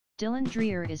Dylan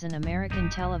Dreyer is an American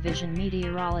television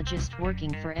meteorologist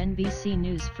working for NBC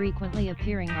News, frequently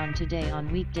appearing on Today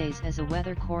on weekdays as a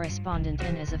weather correspondent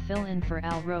and as a fill-in for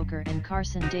Roker and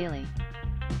Carson Daly.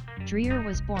 Dreyer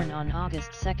was born on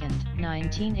August 2,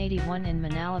 1981 in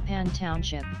Manalapan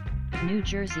Township, New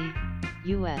Jersey,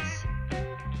 U.S.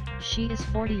 She is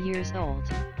 40 years old.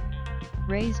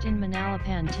 Raised in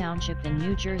Manalapan Township in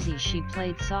New Jersey, she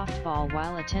played softball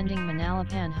while attending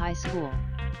Manalapan High School.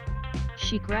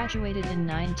 She graduated in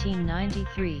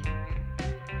 1993.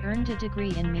 Earned a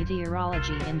degree in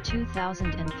meteorology in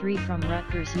 2003 from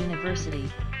Rutgers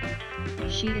University.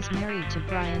 She is married to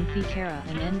Brian Ficara,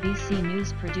 an NBC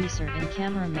News producer and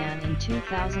cameraman, in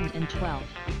 2012.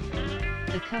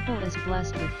 The couple is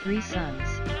blessed with 3 sons.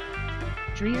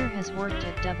 Dreyer has worked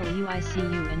at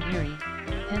WICU in Erie,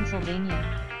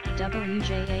 Pennsylvania,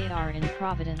 WJAR in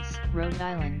Providence, Rhode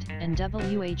Island, and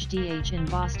WHDH in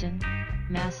Boston,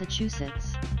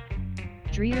 Massachusetts.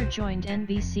 Dreyer joined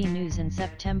NBC News in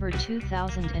September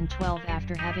 2012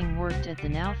 after having worked at the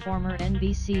now former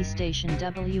NBC station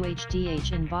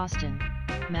WHDH in Boston,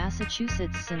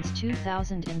 Massachusetts since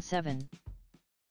 2007.